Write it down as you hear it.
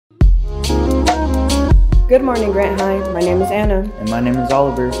Good morning, Grant High. My name is Anna. And my name is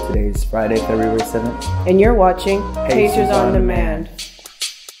Oliver. Today is Friday, February 7th. And you're watching Pacers on Demand.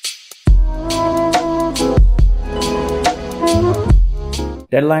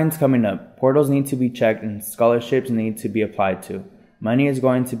 Deadlines coming up. Portals need to be checked and scholarships need to be applied to. Money is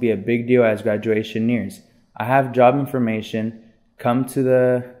going to be a big deal as graduation nears. I have job information. Come to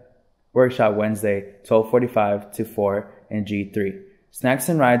the workshop Wednesday, 12:45 to 4 in G3. Snacks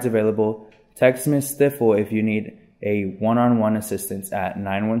and rides available. Text Ms. Stiffel if you need a one-on-one assistance at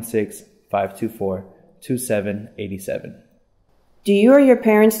 916-524-2787. Do you or your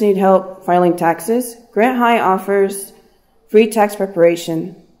parents need help filing taxes? Grant High offers free tax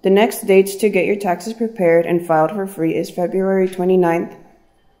preparation. The next dates to get your taxes prepared and filed for free is February 29th,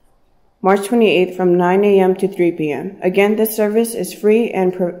 March 28th from 9 a.m. to 3 p.m. Again, this service is free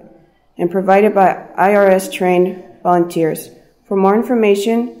and provided by IRS-trained volunteers. For more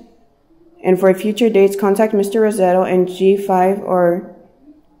information and for future dates, contact Mr. Rosetto in G5 or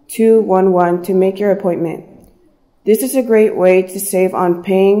 211 to make your appointment. This is a great way to save on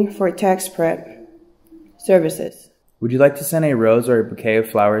paying for tax prep services. Would you like to send a rose or a bouquet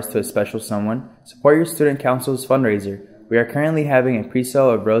of flowers to a special someone? Support your student council's fundraiser. We are currently having a pre-sale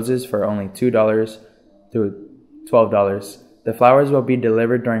of roses for only $2 through $12. The flowers will be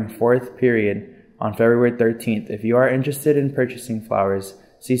delivered during fourth period on February 13th. If you are interested in purchasing flowers,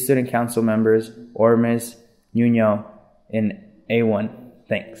 see student council members or Ms. Nuno in A1.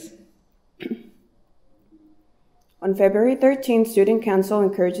 Thanks. On February 13th, Student Council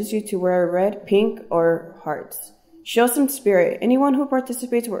encourages you to wear red, pink, or hearts. Show some spirit. Anyone who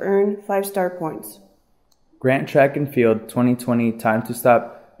participates will earn 5-star points. Grant Track and Field 2020. Time to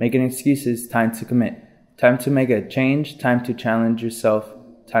stop making excuses. Time to commit. Time to make a change. Time to challenge yourself.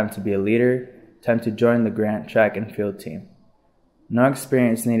 Time to be a leader. Time to join the Grant Track and Field team. No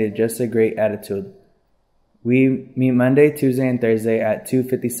experience needed, just a great attitude. We meet Monday, Tuesday, and Thursday at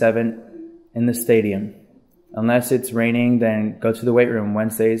 2:57 in the stadium. Unless it's raining, then go to the weight room.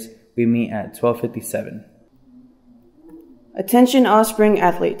 Wednesdays, we meet at 12:57. Attention all spring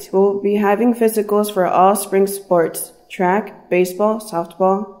athletes. We'll be having physicals for all spring sports: track, baseball,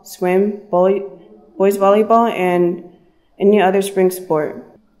 softball, swim, boys volleyball, and any other spring sport.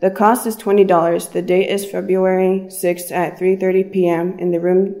 The cost is $20. The date is February 6th at 3:30 p.m. in the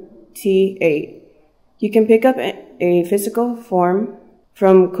room T8. You can pick up a physical form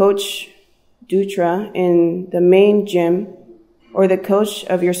from Coach Dutra in the main gym or the coach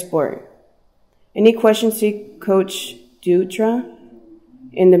of your sport. Any questions, see Coach Dutra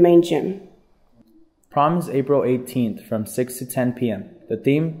in the main gym. Prom is April 18th from 6 to 10 p.m. The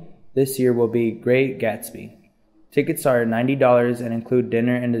theme this year will be Great Gatsby. Tickets are $90 and include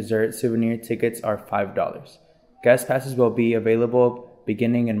dinner and dessert. Souvenir tickets are $5. Guest passes will be available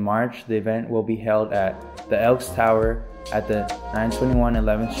beginning in March. The event will be held at the Elks Tower at the 921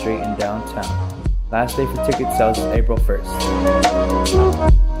 11th Street in downtown. Last day for ticket sales is April 1st.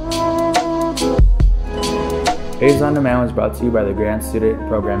 Pacers on Demand was brought to you by the Grant Student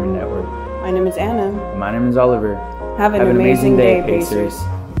Programming Network. My name is Anna. And my name is Oliver. Have an amazing day, Pacers.